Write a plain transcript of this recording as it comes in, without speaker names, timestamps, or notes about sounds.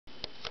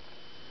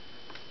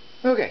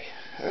Okay,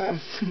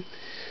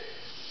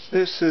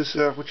 this is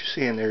what you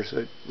see in there is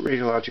a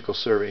radiological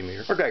survey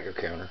meter, or Geiger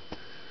counter.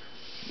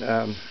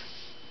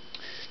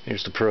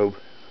 Here's the probe,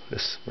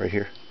 this right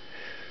here.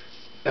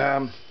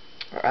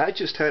 I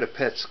just had a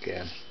PET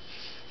scan,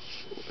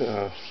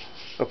 a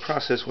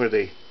process where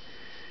they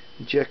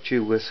inject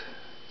you with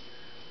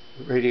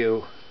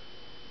radiation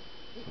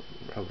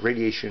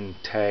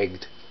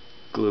tagged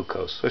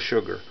glucose, a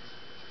sugar.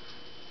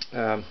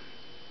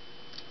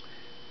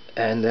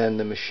 And then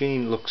the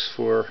machine looks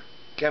for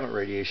gamma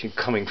radiation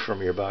coming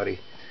from your body.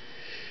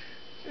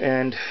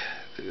 And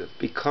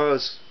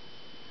because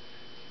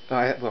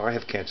I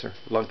have cancer,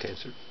 lung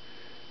cancer,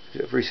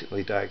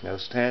 recently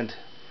diagnosed, and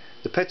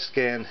the PET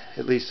scan,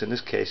 at least in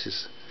this case,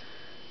 is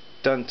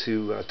done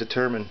to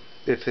determine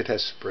if it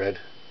has spread,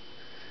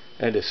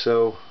 and if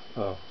so,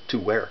 to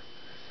where.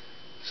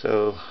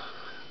 So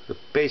the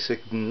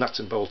basic nuts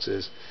and bolts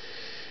is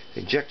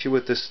they inject you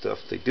with this stuff,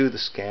 they do the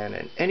scan,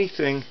 and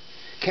anything,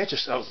 cancer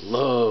cells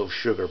love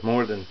sugar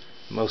more than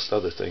most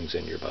other things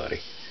in your body.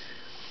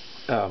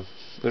 There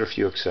are a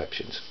few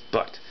exceptions,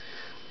 but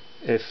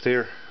if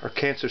there are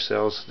cancer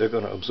cells, they're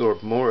going to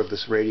absorb more of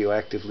this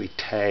radioactively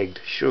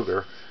tagged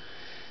sugar,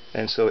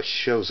 and so it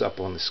shows up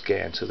on the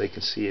scan so they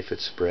can see if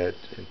it's spread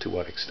and to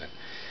what extent.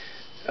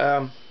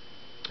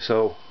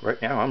 So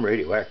right now I'm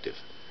radioactive.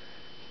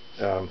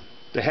 The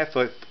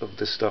half-life of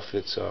this stuff,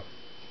 it's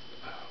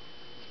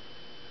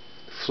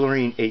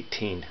fluorine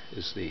 18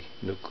 is the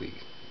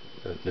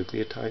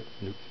nucleotide,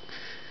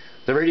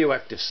 the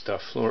radioactive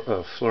stuff,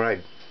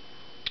 fluoride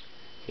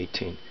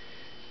 18,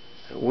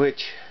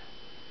 which,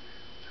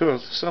 well,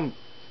 some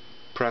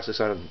process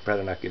I'd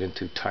rather not get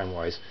into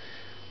time-wise,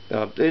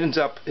 it ends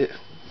up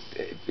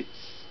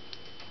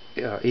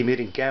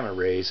emitting gamma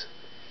rays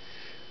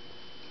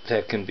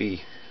that can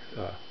be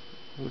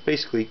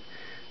basically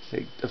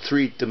a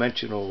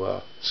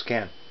three-dimensional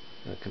scan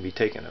that can be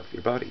taken of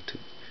your body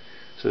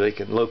so they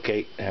can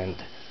locate and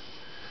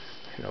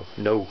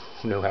know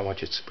how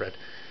much it's spread.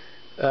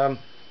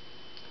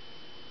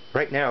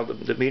 Right now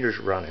the meter's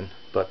running,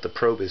 but the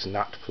probe is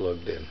not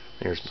plugged in.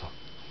 Here's the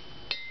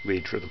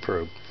lead for the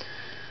probe.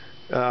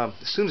 As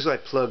soon as I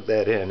plug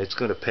that in, it's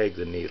going to peg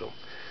the needle.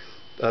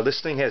 This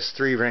thing has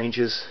three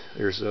ranges.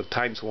 There's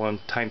times 1,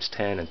 times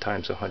 10, and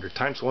times 100.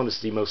 Times 1 is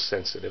the most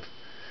sensitive,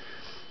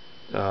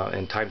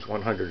 and times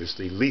 100 is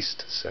the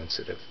least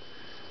sensitive.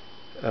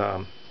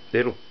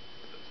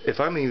 If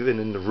I'm even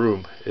in the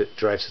room, it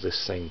drives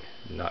this thing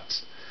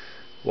nuts.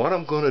 What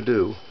I'm going to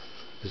do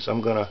is I'm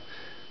going to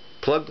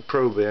plug the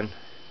probe in,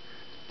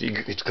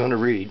 it's going to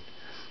read,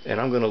 and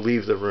I'm going to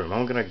leave the room.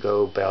 I'm going to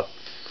go about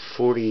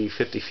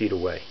 40-50 feet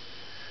away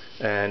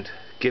and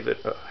give it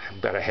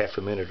about a half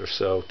a minute or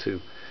so to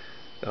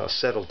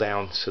settle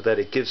down so that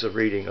it gives a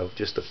reading of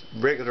just the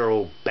regular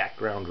old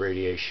background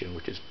radiation,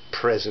 which is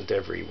present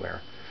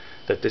everywhere,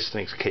 that this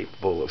thing's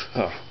capable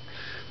of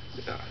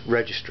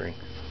registering,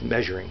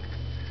 measuring.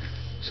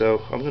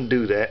 So I'm going to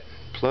do that,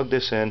 plug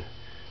this in,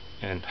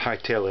 and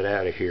hightail it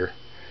out of here.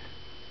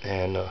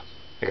 And I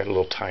got a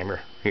little timer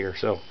here,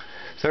 so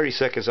 30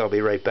 seconds, I'll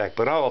be right back.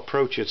 But I'll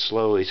approach it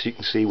slowly so you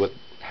can see what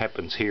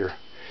happens here.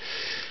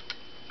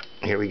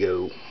 Here we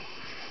go.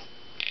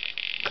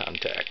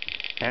 Contact.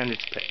 And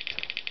it's pegged.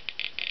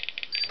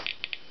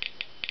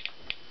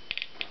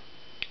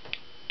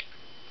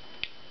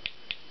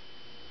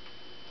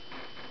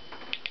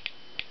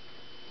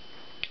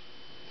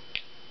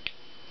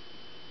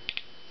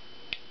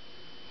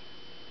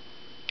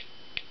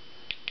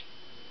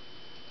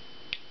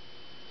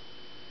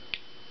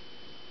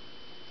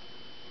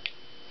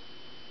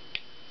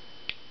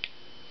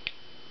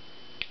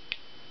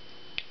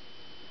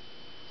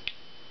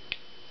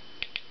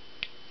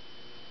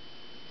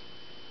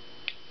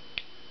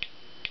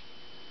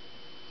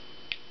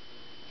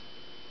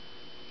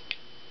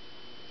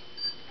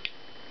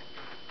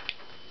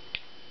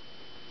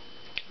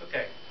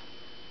 Okay,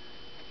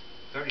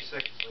 30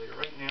 seconds later.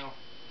 Right now,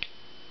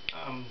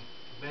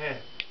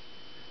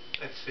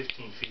 that's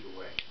 15 feet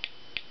away.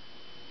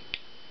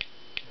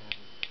 And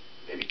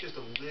maybe just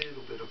a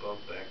little bit above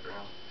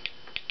background.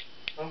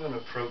 I'm going to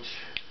approach,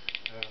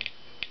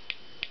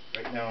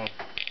 right now,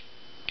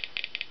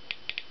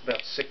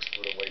 about 6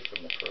 foot away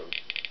from the probe.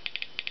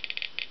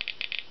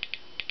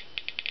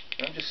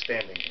 And I'm just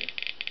standing here.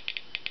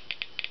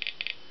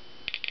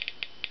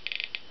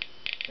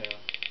 Now,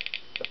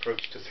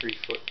 approach to 3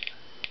 foot.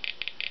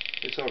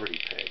 It's already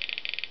pegged.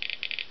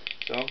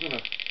 So I'm going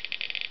to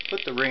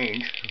put the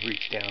range,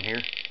 reach down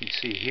here. You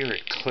see, hear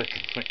it click.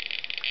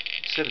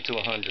 Set it to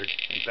 100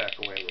 and back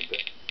away a little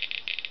bit.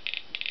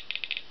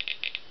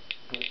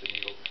 Let the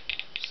needle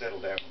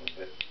settle down a little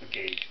bit. The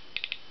gauge.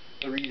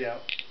 The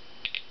readout.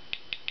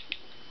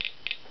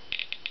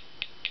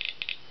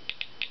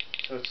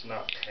 So it's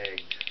not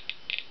pegged.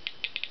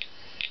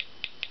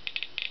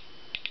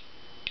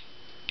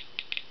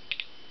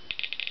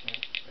 I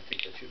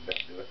think that should about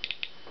do it.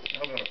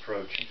 Now I'm going to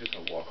approach. I'm just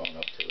going to walk on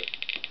up to it.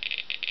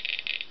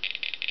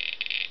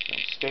 So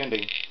I'm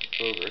standing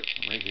over it.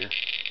 I'm right here.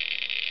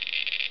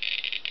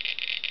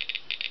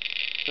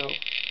 So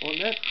on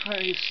that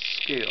highest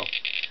scale,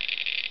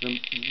 the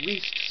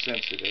least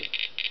sensitive,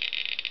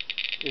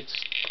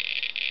 it's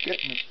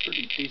getting a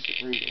pretty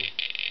decent reading.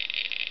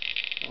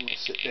 I'm going to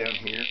sit down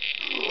here.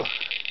 Ugh.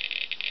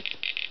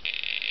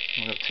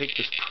 I'm going to take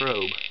this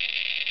probe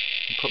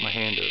and put my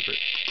hand over it.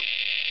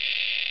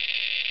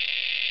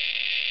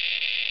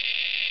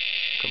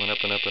 Coming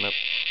up and up and up.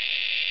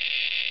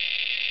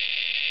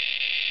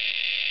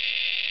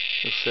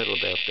 It'll settle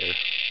about there.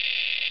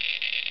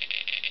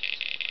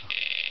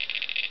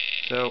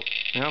 So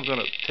now I'm going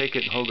to take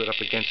it and hold it up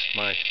against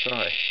my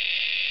thigh.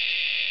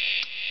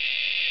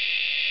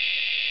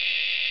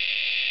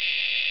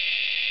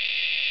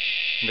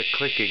 And the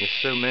clicking is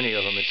so many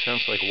of them, it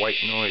sounds like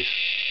white noise.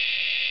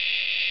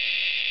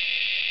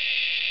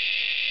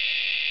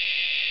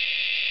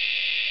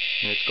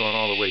 And it's going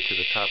all the way to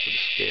the top of the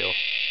scale.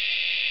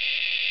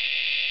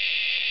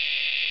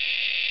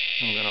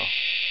 I'm going to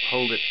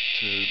hold it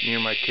to near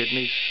my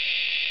kidneys.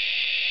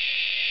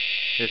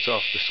 It's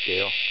off the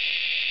scale.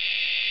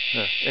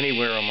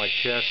 Anywhere on my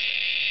chest,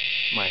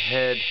 my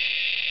head,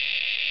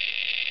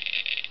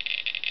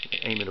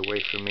 aim it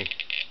away from me,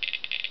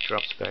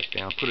 drops back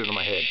down, put it on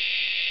my head.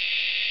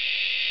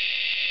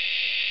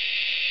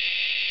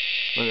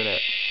 Look at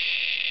that.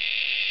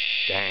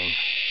 Dang.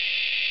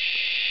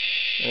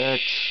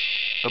 That's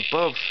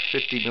above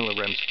 50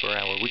 millirems per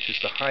hour, which is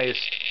the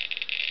highest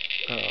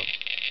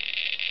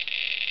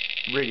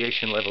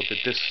radiation level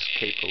that this is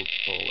capable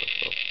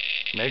of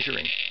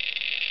measuring.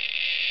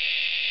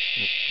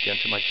 Again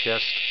to my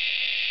chest.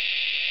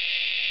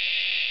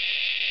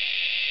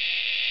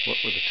 Where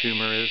the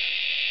tumor is.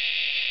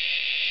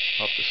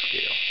 Off the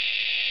scale.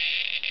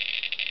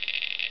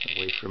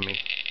 Away from me.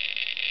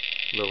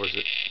 Lowers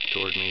it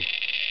toward me.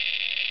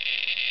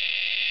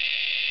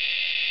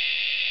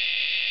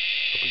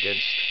 Up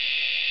against.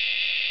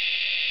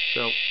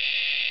 So,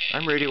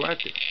 I'm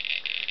radioactive.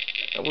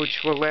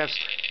 Which will last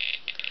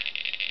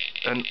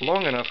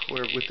long enough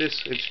where with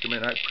this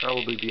instrument I'd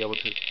probably be able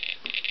to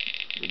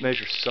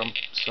measure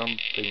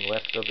something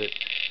left of it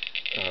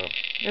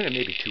in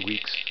maybe 2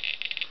 weeks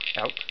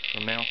out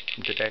from now,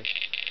 from today.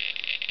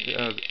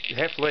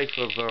 Half-life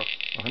of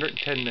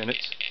 110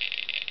 minutes.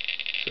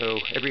 So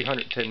every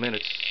 110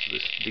 minutes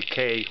this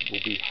decay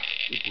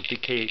will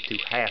decay to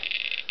half,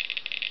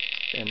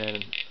 and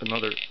then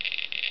another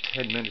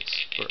 10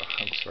 minutes, or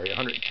I'm sorry,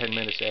 110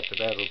 minutes after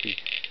that will be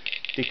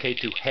decay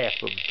to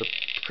half of the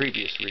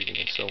previous reading,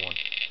 and so on.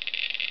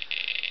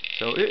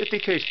 So it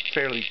decays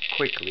fairly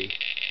quickly.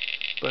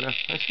 But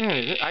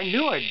I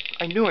knew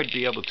I'd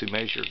be able to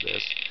measure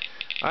this.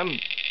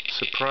 I'm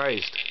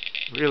surprised,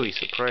 really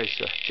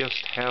surprised at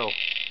just how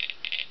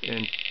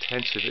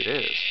intensive it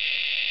is.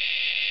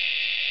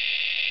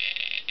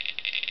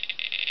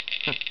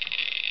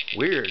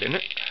 Weird, isn't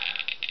it?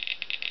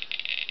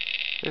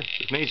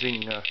 It's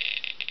amazing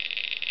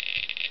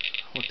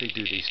what they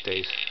do these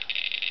days.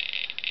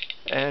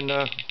 And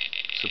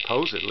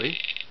supposedly,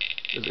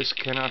 this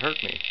cannot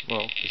hurt me.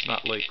 Well, it's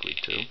not likely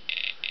to.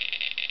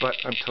 But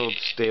I'm told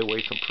to stay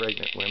away from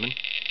pregnant women.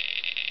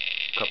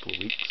 A couple of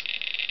weeks.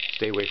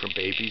 Stay away from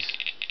babies.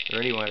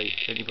 Or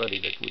anybody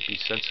that would be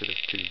sensitive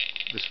to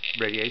this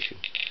radiation.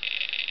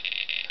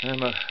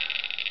 I'm a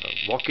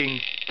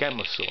walking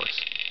gamma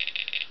source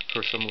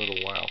for some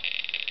little while.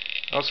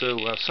 Also,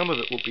 some of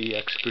it will be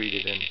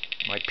excreted in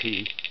my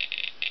pee.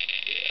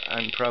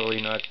 I'm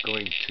probably not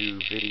going to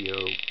video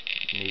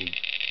me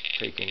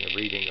taking a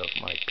reading of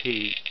my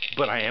pee,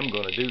 but I am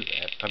going to do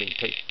that. I mean,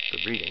 take the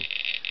reading.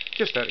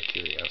 Just out of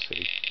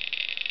curiosity.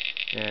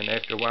 And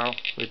after a while,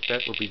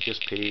 that will be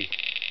just pee.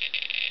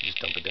 Just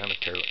dump it down the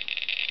toilet.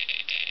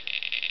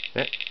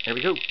 Yeah, there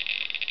we go.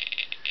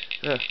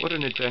 What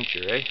an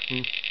adventure, eh?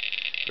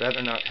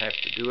 Rather not have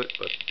to do it,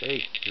 but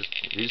hey, it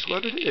is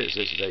what it is,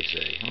 as they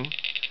say.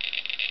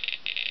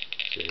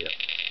 See ya.